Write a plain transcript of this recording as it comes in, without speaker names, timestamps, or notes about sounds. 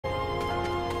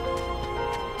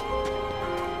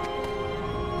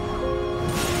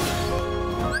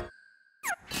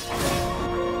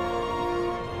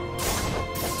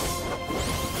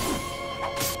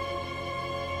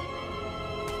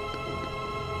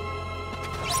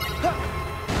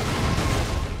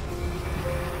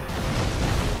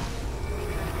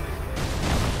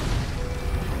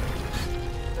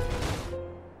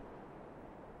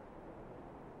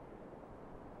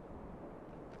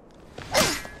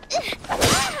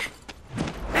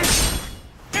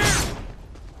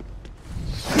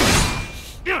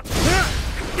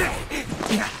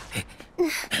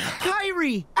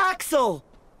Axel!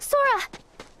 Sora!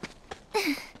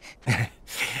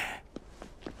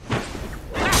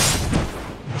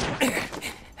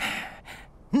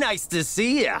 Nice to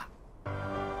see ya!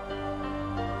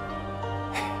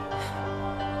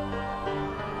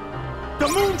 The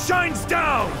moon shines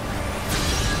down!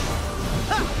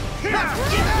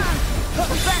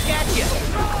 Back at you!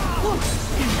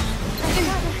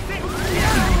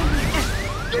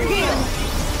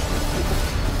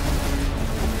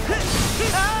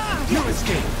 You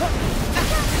escape!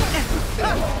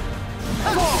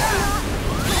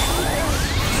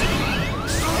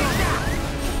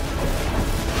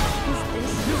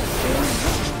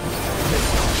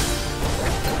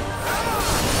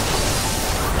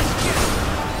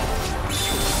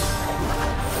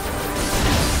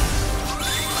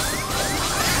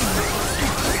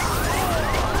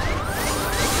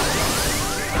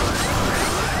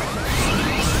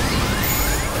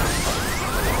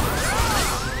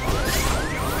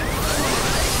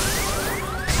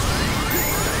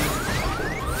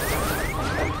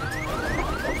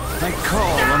 I call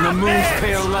on the moon's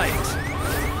pale light.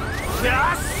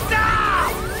 Just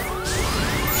stop!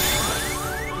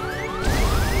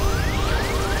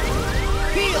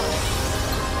 Heal!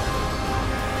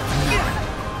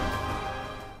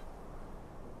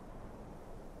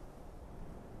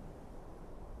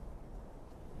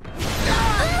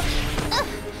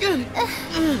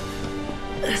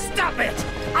 Stop it!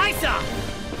 Isa!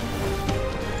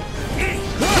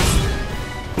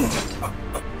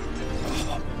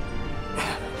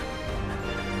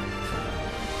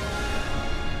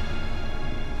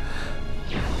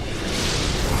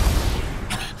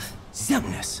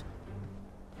 Xemnas!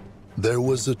 There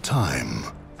was a time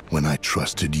when I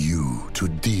trusted you to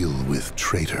deal with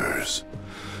traitors.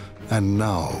 And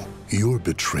now, your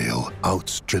betrayal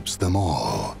outstrips them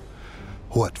all.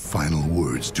 What final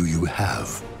words do you have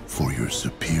for your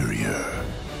superior?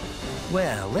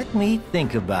 Well, let me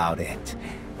think about it.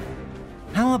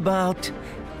 How about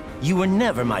you were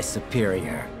never my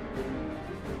superior?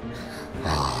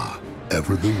 Ah,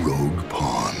 ever the rogue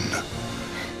pawn.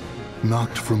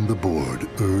 Knocked from the board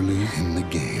early in the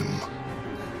game.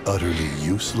 Utterly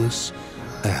useless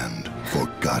and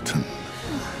forgotten.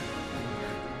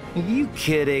 Are you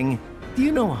kidding? Do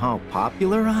you know how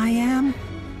popular I am?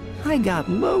 I got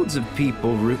loads of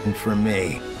people rooting for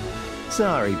me.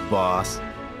 Sorry, boss.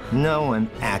 No one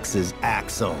axes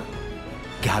Axel.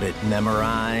 Got it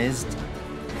memorized?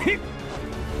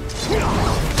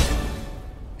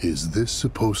 Is this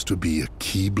supposed to be a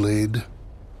Keyblade?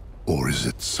 Or is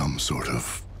it some sort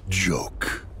of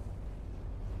joke?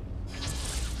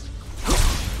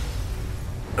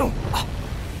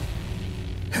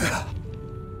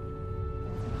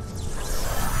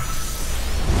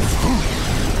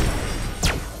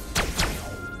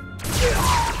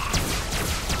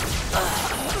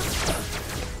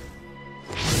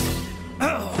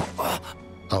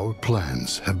 Our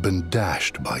plans have been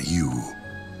dashed by you.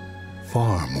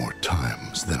 Far more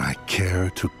times than I care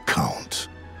to count.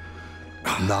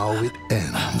 Now it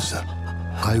ends.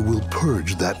 I will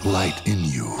purge that light in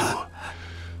you.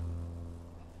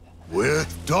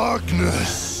 With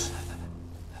darkness.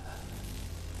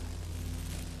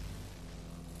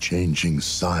 Changing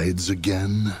sides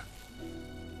again?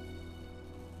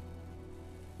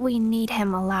 We need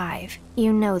him alive.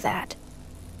 You know that.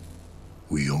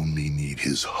 We only need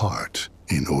his heart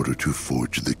in order to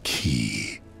forge the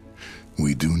key.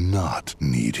 We do not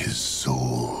need his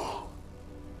soul.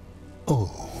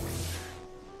 Oh,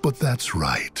 but that's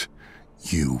right.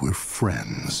 You were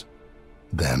friends.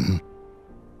 Then,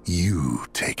 you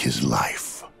take his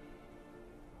life.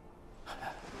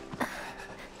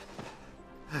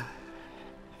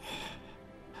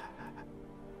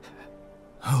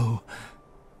 Who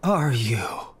are you?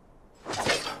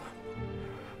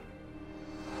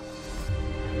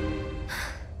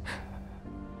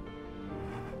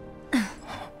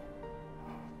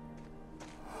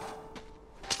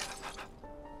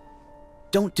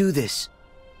 Don't do this.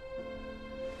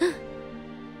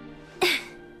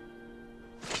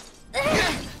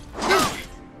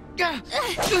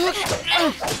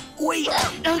 Wait!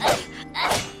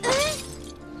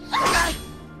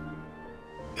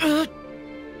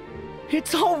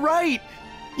 It's all right.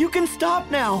 You can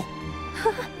stop now.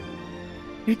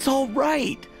 It's all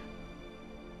right.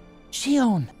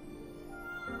 Shion!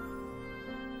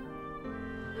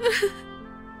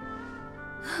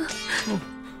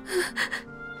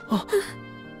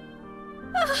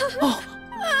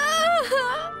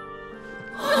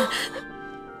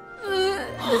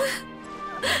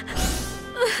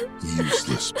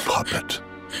 Useless puppet.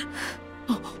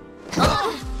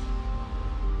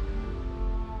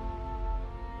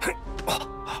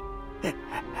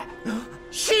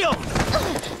 Shield!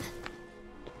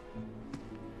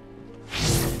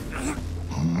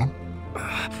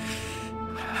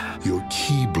 Your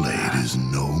Keyblade is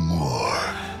no more.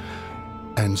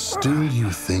 And still you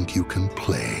think you can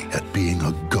play at being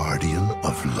a guardian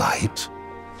of light?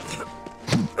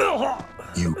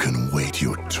 You can wait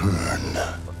your turn.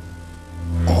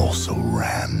 Also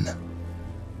ran.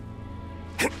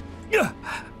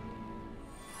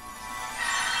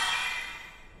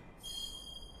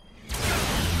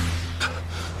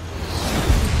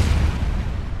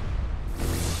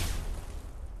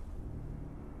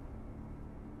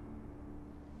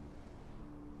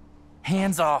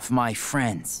 Hands off my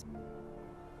friends.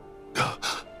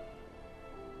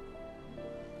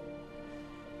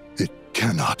 It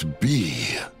cannot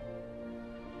be.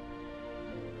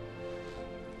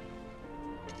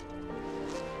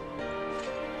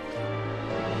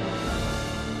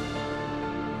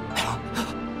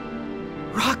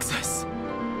 Roxas!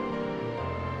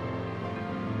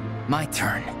 My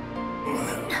turn.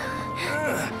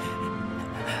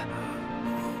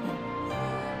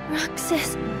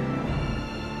 Roxas.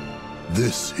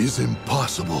 This is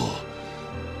impossible.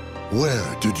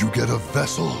 Where did you get a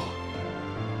vessel?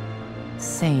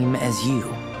 Same as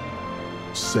you.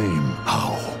 Same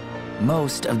how?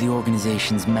 Most of the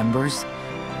organization's members,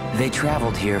 they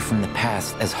traveled here from the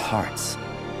past as hearts.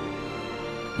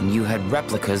 And you had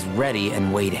replicas ready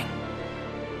and waiting.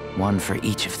 One for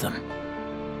each of them.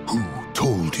 Who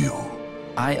told you?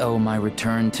 I owe my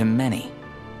return to many.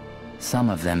 Some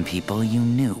of them people you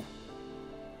knew.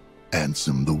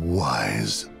 Ansem the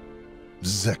Wise.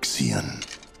 Zexion.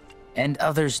 And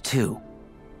others too.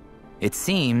 It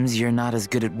seems you're not as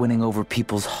good at winning over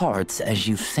people's hearts as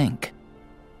you think.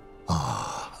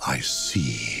 Ah, I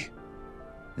see.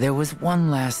 There was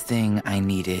one last thing I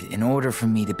needed in order for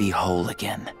me to be whole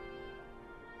again.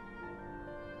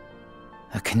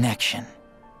 A connection.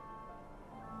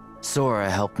 Sora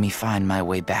helped me find my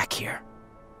way back here.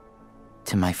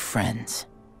 To my friends.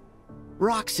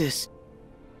 Roxas!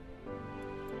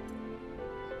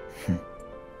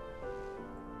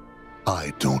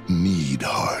 I don't need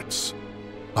hearts.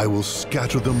 I will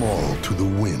scatter them all to the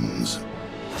winds.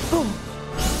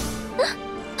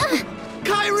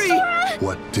 Kairi!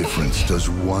 What difference does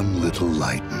one little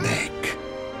light make?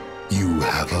 You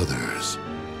have others.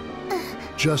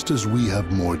 Just as we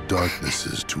have more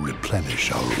darknesses to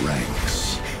replenish our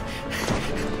ranks.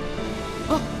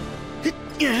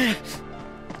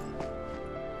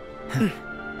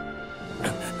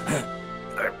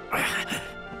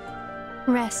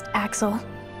 Rest, Axel.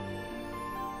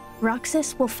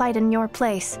 Roxas will fight in your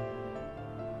place.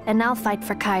 And I'll fight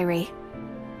for Kairi.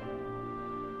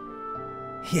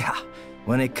 Yeah,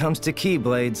 when it comes to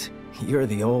Keyblades, you're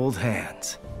the old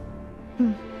hands.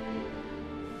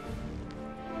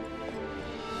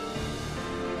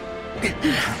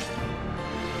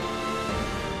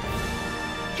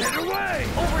 Get away!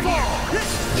 Over here!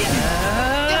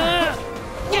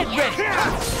 Get ready!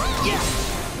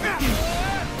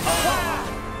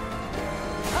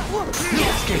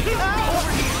 Escape!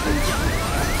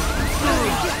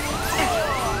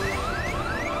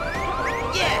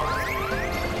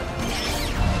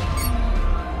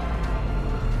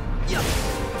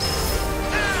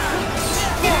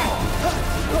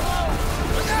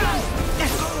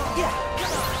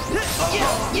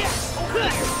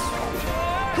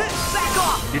 Back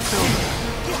off! It's over.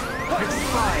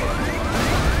 Expire.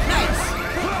 Nice!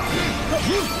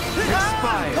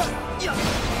 Expire.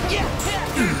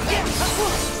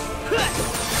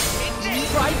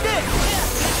 Try this!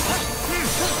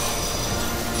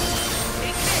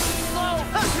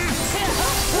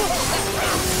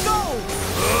 Go!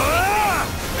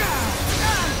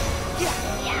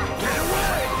 Get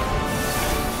away!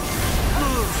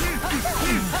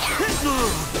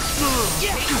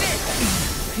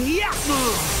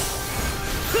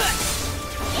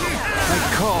 I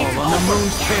call on the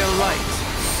moon's pale light.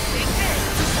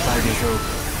 The fight is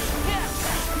over.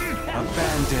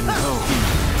 Abandon hope.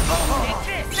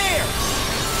 There!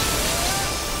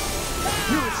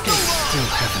 Still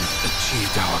haven't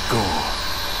achieved our goal.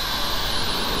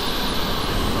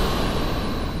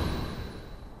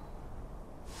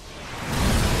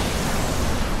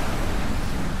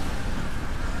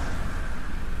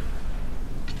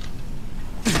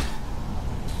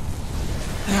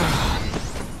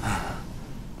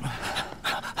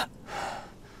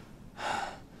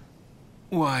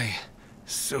 Why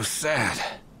so sad?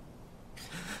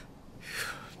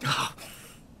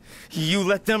 You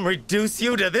let them reduce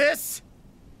you to this?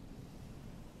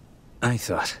 I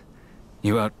thought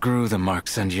you outgrew the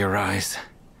marks under your eyes.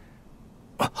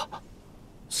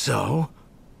 So?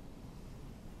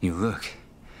 You look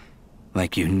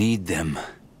like you need them.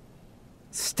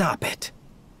 Stop it.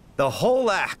 The whole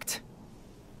act.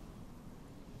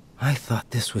 I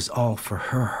thought this was all for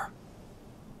her.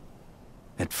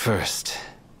 At first,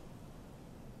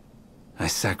 I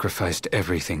sacrificed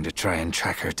everything to try and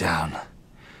track her down.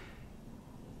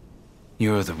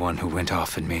 You're the one who went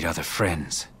off and made other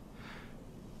friends.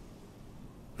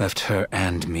 Left her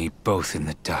and me both in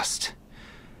the dust.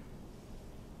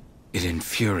 It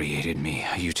infuriated me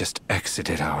how you just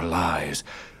exited our lives.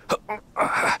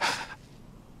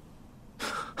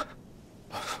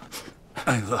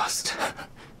 I lost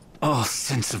all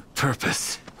sense of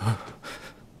purpose.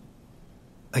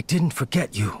 I didn't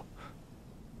forget you.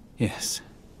 Yes,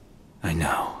 I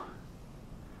know.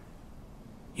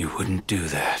 You wouldn't do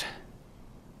that.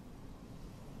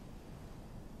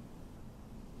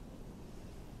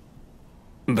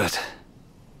 But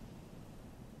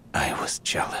I was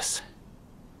jealous.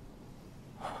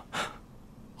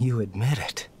 You admit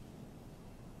it.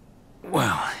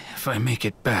 Well, if I make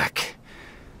it back,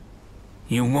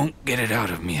 you won't get it out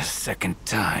of me a second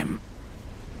time.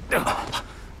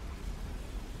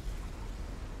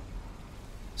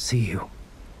 See you,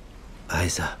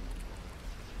 Isa.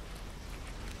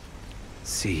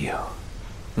 See you,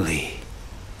 Lee.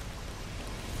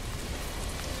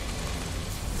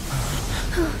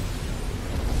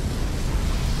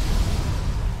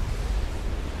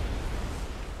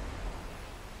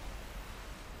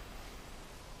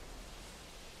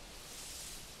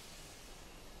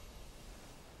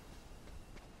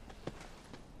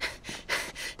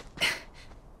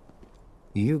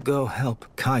 You go help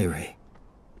Kyrie.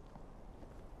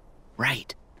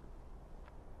 Right.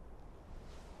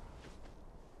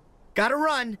 Gotta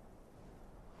run.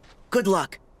 Good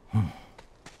luck.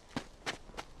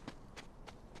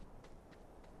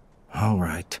 All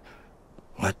right.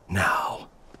 What now?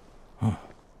 Huh?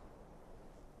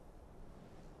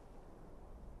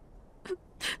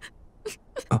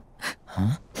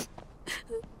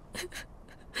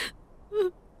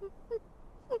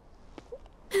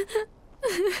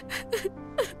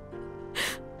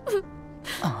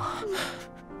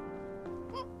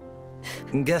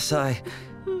 Guess I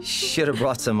should have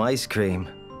brought some ice cream.